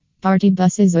Party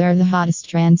buses are the hottest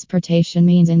transportation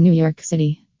means in New York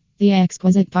City. The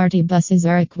exquisite party buses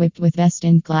are equipped with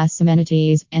best-in-class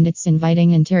amenities, and its inviting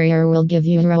interior will give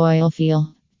you a royal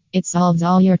feel. It solves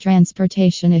all your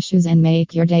transportation issues and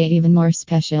make your day even more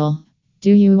special.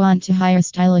 Do you want to hire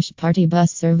stylish party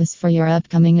bus service for your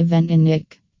upcoming event in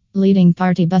Nick? Leading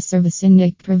party bus service in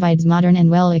Nick provides modern and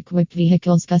well-equipped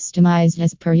vehicles customized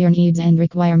as per your needs and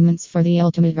requirements for the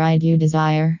ultimate ride you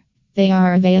desire. They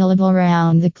are available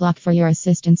round the clock for your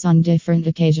assistance on different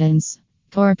occasions.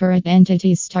 Corporate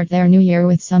entities start their new year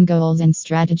with some goals and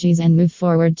strategies and move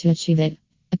forward to achieve it.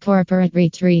 A corporate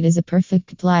retreat is a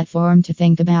perfect platform to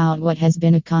think about what has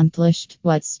been accomplished,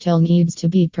 what still needs to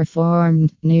be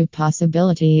performed, new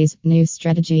possibilities, new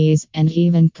strategies, and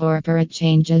even corporate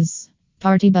changes.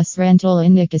 Party bus rental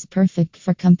in Nick is perfect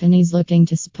for companies looking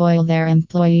to spoil their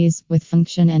employees with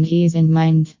function and ease in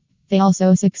mind. They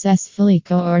also successfully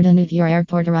coordinate your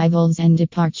airport arrivals and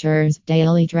departures,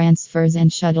 daily transfers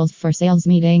and shuttles for sales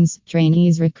meetings,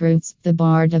 trainees, recruits, the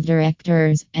board of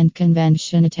directors, and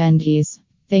convention attendees.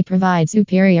 They provide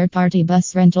superior party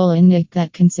bus rental in Nick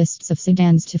that consists of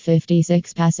sedans to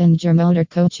 56-passenger motor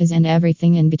coaches and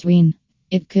everything in between.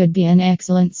 It could be an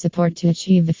excellent support to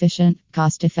achieve efficient,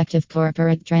 cost-effective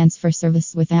corporate transfer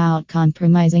service without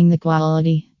compromising the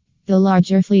quality. The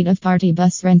larger fleet of party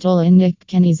bus rental in Nick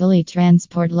can easily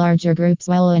transport larger groups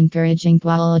while encouraging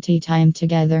quality time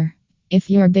together.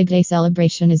 If your big day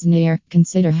celebration is near,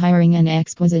 consider hiring an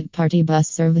exquisite party bus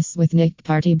service with Nick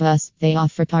Party Bus. They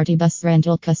offer party bus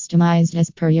rental customized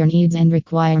as per your needs and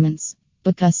requirements.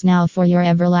 Book us now for your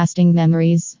everlasting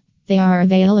memories. They are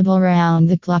available round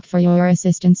the clock for your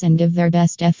assistance and give their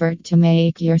best effort to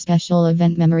make your special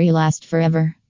event memory last forever.